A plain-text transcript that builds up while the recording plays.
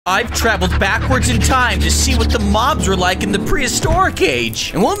I've traveled backwards in time to see what the mobs were like in the prehistoric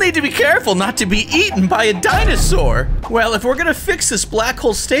age. And we'll need to be careful not to be eaten by a dinosaur. Well, if we're gonna fix this black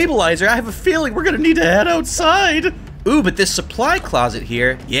hole stabilizer, I have a feeling we're gonna need to head outside. Ooh, but this supply closet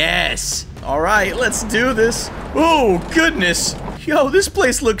here, yes. All right, let's do this. Oh, goodness. Yo, this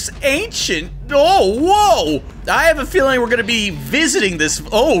place looks ancient. Oh, whoa. I have a feeling we're gonna be visiting this.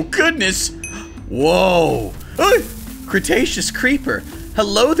 Oh, goodness. Whoa. Cretaceous creeper.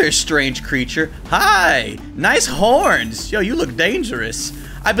 Hello there, strange creature. Hi. Nice horns. Yo, you look dangerous.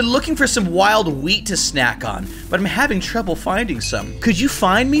 I've been looking for some wild wheat to snack on, but I'm having trouble finding some. Could you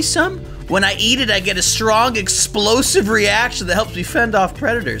find me some? When I eat it, I get a strong, explosive reaction that helps me fend off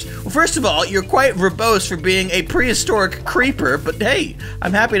predators. Well, first of all, you're quite verbose for being a prehistoric creeper, but hey,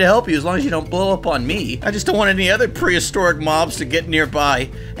 I'm happy to help you as long as you don't blow up on me. I just don't want any other prehistoric mobs to get nearby.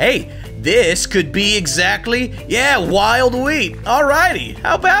 Hey, this could be exactly, yeah, wild wheat. Alrighty,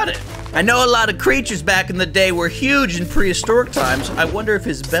 how about it? I know a lot of creatures back in the day were huge in prehistoric times. I wonder if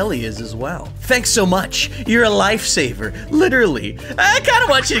his belly is as well. Thanks so much. You're a lifesaver, literally. I kind of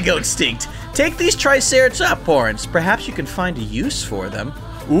want you to go extinct. Take these Triceratops horns. Perhaps you can find a use for them.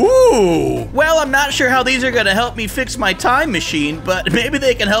 Ooh! Well, I'm not sure how these are gonna help me fix my time machine, but maybe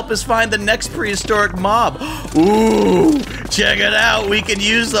they can help us find the next prehistoric mob. Ooh! Check it out, we can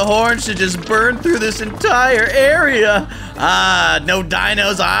use the horns to just burn through this entire area. Ah, no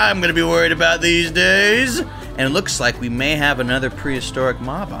dinos I'm gonna be worried about these days. And it looks like we may have another prehistoric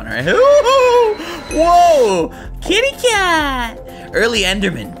mob on our... Ooh! Whoa! Kitty cat! Early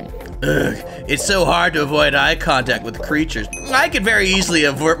Enderman. Ugh, it's so hard to avoid eye contact with creatures. I could very easily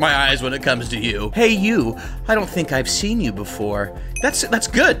avert my eyes when it comes to you. Hey you, I don't think I've seen you before. That's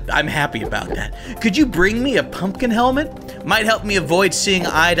good, I'm happy about that. Could you bring me a pumpkin helmet? Might help me avoid seeing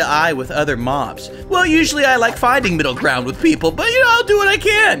eye to eye with other mobs. Well, usually I like finding middle ground with people, but you know, I'll do what I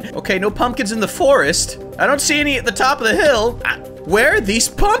can. Okay, no pumpkins in the forest. I don't see any at the top of the hill. Where are these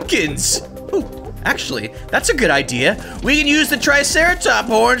pumpkins? Ooh. Actually, that's a good idea. We can use the Triceratops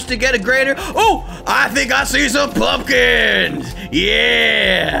horns to get a greater... Oh, I think I see some pumpkins.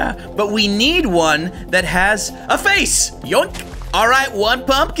 Yeah. But we need one that has a face. Yoink. All right, one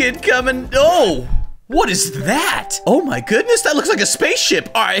pumpkin coming. Oh, what is that? Oh my goodness, that looks like a spaceship.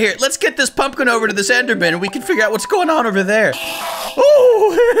 All right, here, let's get this pumpkin over to this Enderman and we can figure out what's going on over there.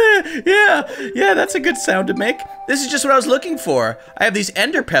 Oh, yeah, that's a good sound to make. This is just what I was looking for. I have these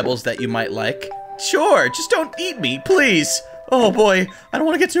ender pebbles that you might like. Sure, just don't eat me, please. Oh boy, I don't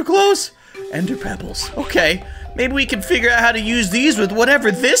want to get too close. Ender pebbles, okay. Maybe we can figure out how to use these with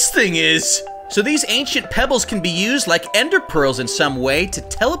whatever this thing is. So these ancient pebbles can be used like ender pearls in some way to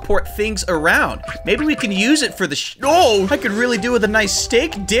teleport things around. Maybe we can use it for the oh, I could really do with a nice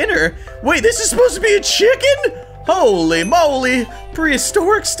steak dinner. Wait, this is supposed to be a chicken? Holy moly,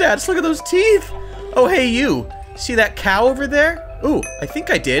 prehistoric stats, look at those teeth. Oh, hey you, see that cow over there? Ooh, I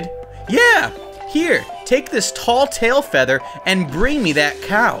think I did. Yeah. Here, take this tall tail feather and bring me that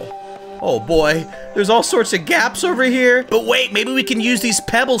cow. Oh boy, there's all sorts of gaps over here. But wait, maybe we can use these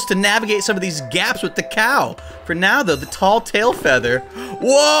pebbles to navigate some of these gaps with the cow. For now though, the tall tail feather.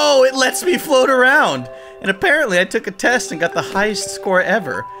 Whoa, it lets me float around. And apparently I took a test and got the highest score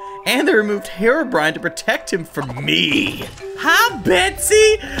ever. And they removed Herobrine to protect him from me. Hi,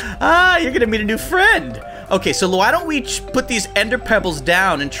 Betsy. Ah, you're gonna meet a new friend. Okay, so why don't we put these ender pebbles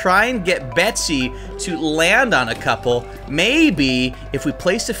down and try and get Betsy to land on a couple. Maybe if we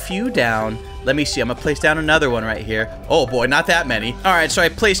place a few down, let me see, I'm gonna place down another one right here. Oh boy, not that many. All right, so I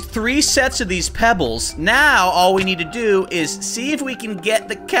placed 3 sets of these pebbles. Now, all we need to do is see if we can get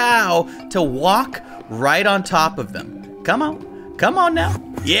the cow to walk right on top of them. Come on now.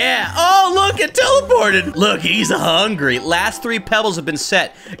 Yeah, oh look, it teleported. Look, he's hungry. Last 3 pebbles have been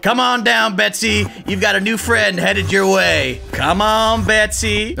set. Come on down, Betsy. You've got a new friend headed your way. Come on,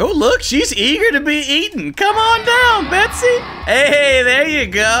 Betsy. Oh look, she's eager to be eaten. Come on down, Betsy. Hey, there you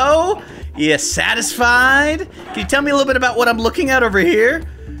go. You satisfied? Can you tell me a little bit about what I'm looking at over here?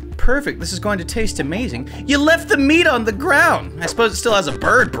 Perfect, this is going to taste amazing. You left the meat on the ground. I suppose it still has a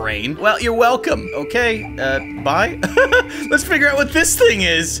bird brain. Well, you're welcome. Okay, bye. Let's figure out what this thing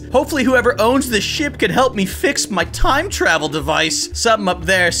is. Hopefully whoever owns this ship can help me fix my time travel device. Something up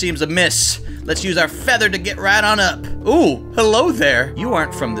there seems amiss. Let's use our feather to get right on up. Ooh, hello there. You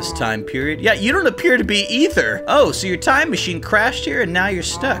aren't from this time period. Yeah, you don't appear to be either. Oh, so your time machine crashed here and now you're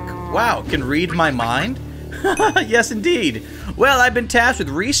stuck. Wow, can read my mind? Yes, indeed. Well, I've been tasked with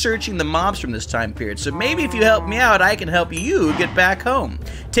researching the mobs from this time period, so maybe if you help me out, I can help you get back home.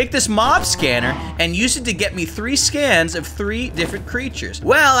 Take this mob scanner and use it to get me 3 scans of 3 different creatures.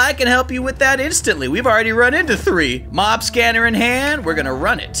 Well, I can help you with that instantly. We've already run into 3. Mob scanner in hand, we're gonna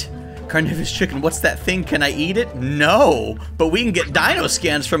run it. Carnivorous Chicken, what's that thing? Can I eat it? No, but we can get dino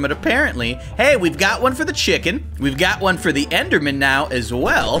scans from it apparently. Hey, we've got one for the chicken. We've got one for the Enderman now as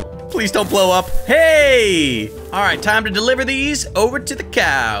well. Please don't blow up. Hey! All right, time to deliver these over to the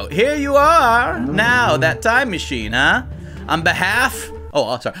cow. Here you are. Now, that time machine, huh? On behalf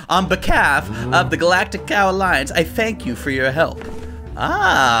of the Galactic Cow Alliance, I thank you for your help.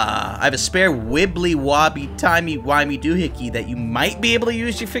 Ah, I have a spare wibbly wobbly timey wimey doohickey that you might be able to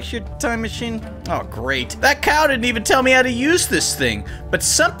use to fix your time machine. Oh, great. That cow didn't even tell me how to use this thing, but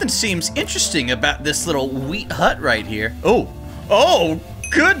something seems interesting about this little wheat hut right here. Oh,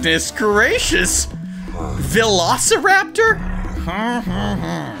 goodness gracious. Villociraptor?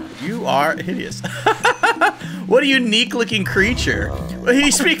 You are hideous. What a unique looking creature.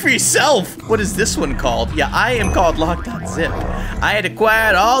 You speak for yourself. What is this one called? Yeah, I am called Logdotzip. I had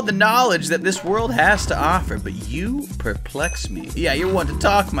acquired all the knowledge that this world has to offer, but you perplex me. Yeah, you're one to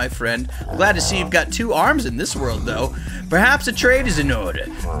talk, my friend. I'm glad to see you've got 2 arms in this world, though. Perhaps a trade is in order.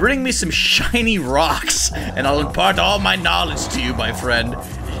 Bring me some shiny rocks, and I'll impart all my knowledge to you, my friend.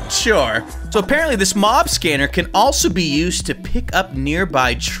 Sure. So apparently this mob scanner can also be used to pick up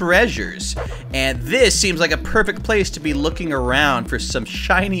nearby treasures. And this seems like a perfect place to be looking around for some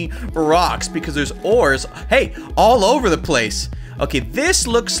shiny rocks because there's ores, hey, all over the place. Okay, this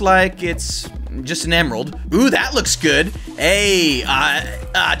looks like it's just an emerald. Ooh, that looks good. Hey,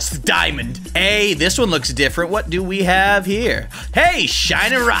 it's a diamond. Hey, this one looks different. What do we have here? Hey,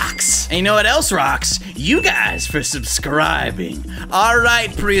 shiny rocks. And you know what else rocks? You guys for subscribing. All right,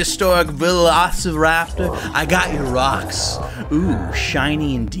 Prehistoric Villociraptor, I got your rocks. Ooh,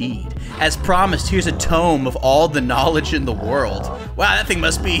 shiny indeed. As promised, here's a tome of all the knowledge in the world. Wow, that thing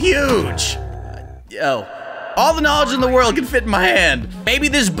must be huge. All the knowledge in the world can fit in my hand. Maybe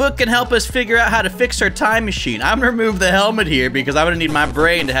this book can help us figure out how to fix our time machine. I'm gonna remove the helmet here because I'm gonna need my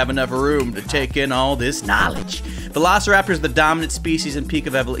brain to have enough room to take in all this knowledge. Velociraptor is the dominant species in peak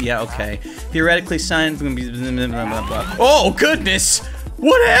of evolution. Yeah, okay. Theoretically, science. Oh, goodness.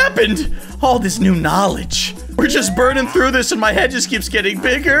 What happened? All this new knowledge. We're just burning through this and my head just keeps getting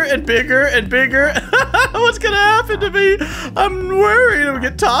bigger and bigger and bigger. What's gonna happen to me? I'm worried I'm gonna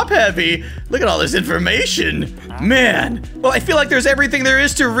get top heavy. Look at all this information. Man, well, I feel like there's everything there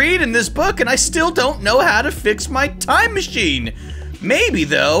is to read in this book and I still don't know how to fix my time machine. Maybe,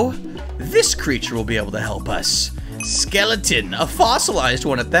 though, this creature will be able to help us. Skeleton, a fossilized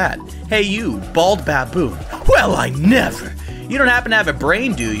one at that. Hey you, bald baboon. Well, I never. You don't happen to have a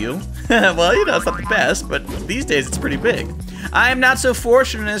brain, do you? Well, you know, it's not the best, but these days it's pretty big. I am not so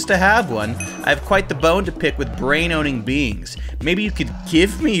fortunate as to have one. I have quite the bone to pick with brain-owning beings. Maybe you could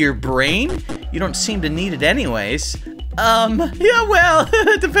give me your brain? You don't seem to need it anyways. Yeah, well,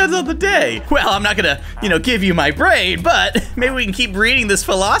 it depends on the day. Well, I'm not gonna, give you my brain, but maybe we can keep reading this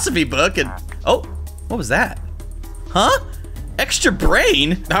philosophy book and... Oh, what was that? Huh? Extra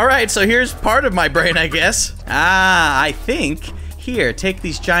brain? All right, so here's part of my brain, I guess. Ah, I think. Here, take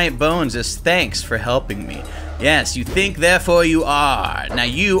these giant bones as thanks for helping me. Yes, you think, therefore you are. Now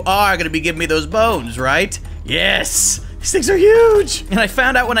you are gonna be giving me those bones, right? Yes, these things are huge. And I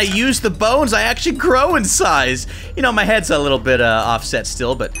found out when I use the bones, I actually grow in size. You know, my head's a little bit offset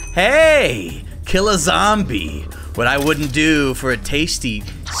still, but hey, kill a zombie. What I wouldn't do for a tasty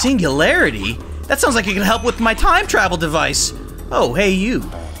singularity. That sounds like it can help with my time travel device. Oh, hey you,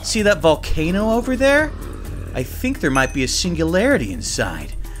 see that volcano over there? I think there might be a singularity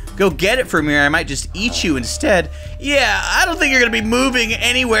inside. Go get it for me or I might just eat you instead. Yeah, I don't think you're gonna be moving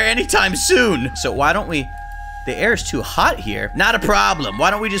anywhere anytime soon. So why don't we... The air is too hot here. Not a problem.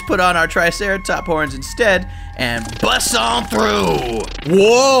 Why don't we just put on our Triceratop horns instead and bust on through?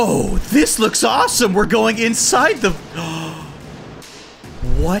 Whoa, this looks awesome. We're going inside the...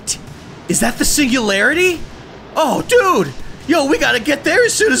 What? Is that the singularity? Oh, dude. Yo, we gotta get there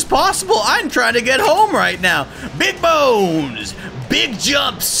as soon as possible. I'm trying to get home right now. Big bones, big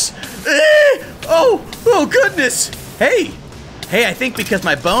jumps. Oh goodness. Hey, I think because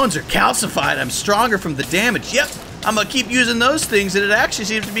my bones are calcified, I'm stronger from the damage. Yep, I'm gonna keep using those things and it actually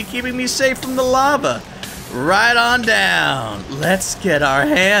seems to be keeping me safe from the lava. Right on down. Let's get our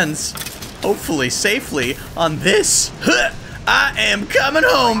hands, hopefully safely, on this. I am coming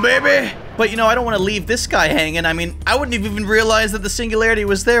home, baby. But I don't want to leave this guy hanging. I mean, I wouldn't have even realized that the singularity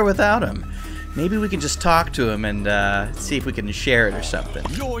was there without him. Maybe we can just talk to him and see if we can share it or something.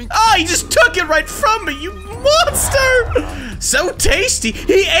 Oh, he just took it right from me, you monster! So tasty,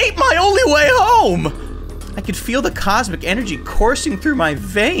 he ate my only way home! I could feel the cosmic energy coursing through my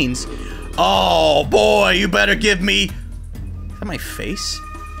veins. Oh boy, you better give me... Is that my face?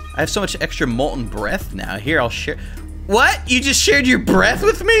 I have so much extra molten breath now. Here, I'll share... What? You just shared your breath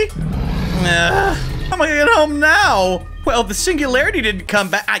with me? How am I gonna get home now? Well, the singularity didn't come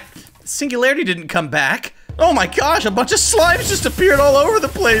back. Singularity didn't come back. Oh my gosh, a bunch of slimes just appeared all over the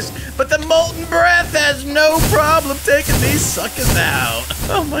place. But the molten breath has no problem taking these suckers out.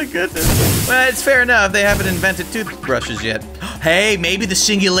 Oh my goodness. Well, it's fair enough. They haven't invented toothbrushes yet. Hey, maybe the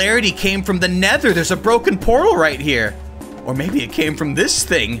singularity came from the nether. There's a broken portal right here. Or maybe it came from this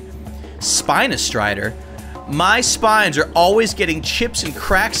thing. Spinostrider. My spines are always getting chips and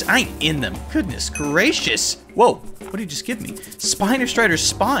cracks. I ain't in them. Goodness gracious. Whoa, what did you just give me? Spinostrider's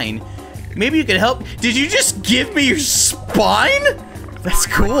spine? Maybe you could help. Did you just give me your spine? That's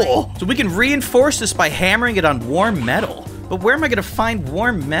cool. So we can reinforce this by hammering it on warm metal. But where am I gonna find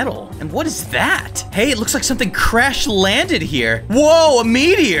warm metal? And what is that? Hey, it looks like something crash landed here. Whoa, a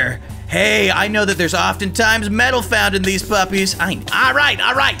meteor. Hey, I know that there's oftentimes metal found in these puppies. All right,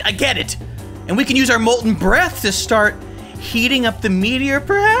 I get it. And we can use our molten breath to start heating up the meteor,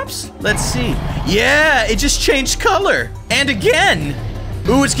 perhaps? Let's see. Yeah, it just changed color. And again.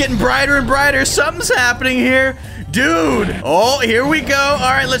 Ooh, it's getting brighter and brighter. Something's happening here. Dude. Oh, here we go.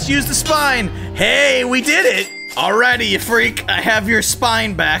 All right, let's use the spine. Hey, we did it. Alrighty, you freak. I have your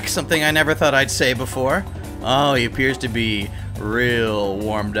spine back. Something I never thought I'd say before. Oh, he appears to be real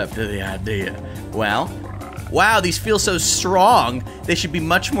warmed up to the idea. Well, wow, these feel so strong. They should be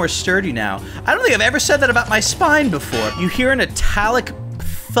much more sturdy now. I don't think I've ever said that about my spine before. You hear an metallic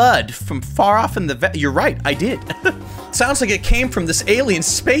thud from far off in the You're right, I did. Sounds like it came from this alien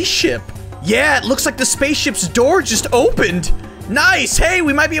spaceship. Yeah, it looks like the spaceship's door just opened. Nice, hey,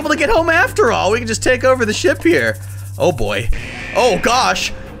 we might be able to get home after all. We can just take over the ship here. Oh boy. Oh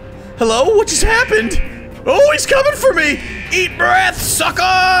gosh. Hello, what just happened? Oh, he's coming for me! Eat breath, sucker!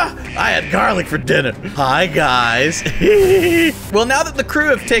 I had garlic for dinner. Hi, guys. Well, now that the crew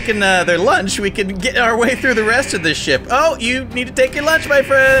have taken their lunch, we can get our way through the rest of this ship. Oh, you need to take your lunch, my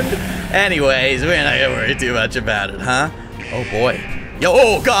friend. Anyways, we're not gonna worry too much about it, huh? Oh, boy. Yo,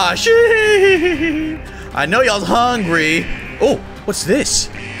 oh, gosh. I know y'all's hungry. Oh, what's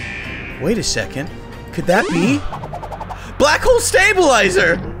this? Wait a second. Could that be? Black hole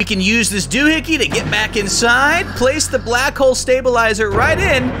stabilizer! We can use this doohickey to get back inside, place the black hole stabilizer right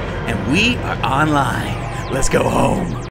in, and we are online. Let's go home.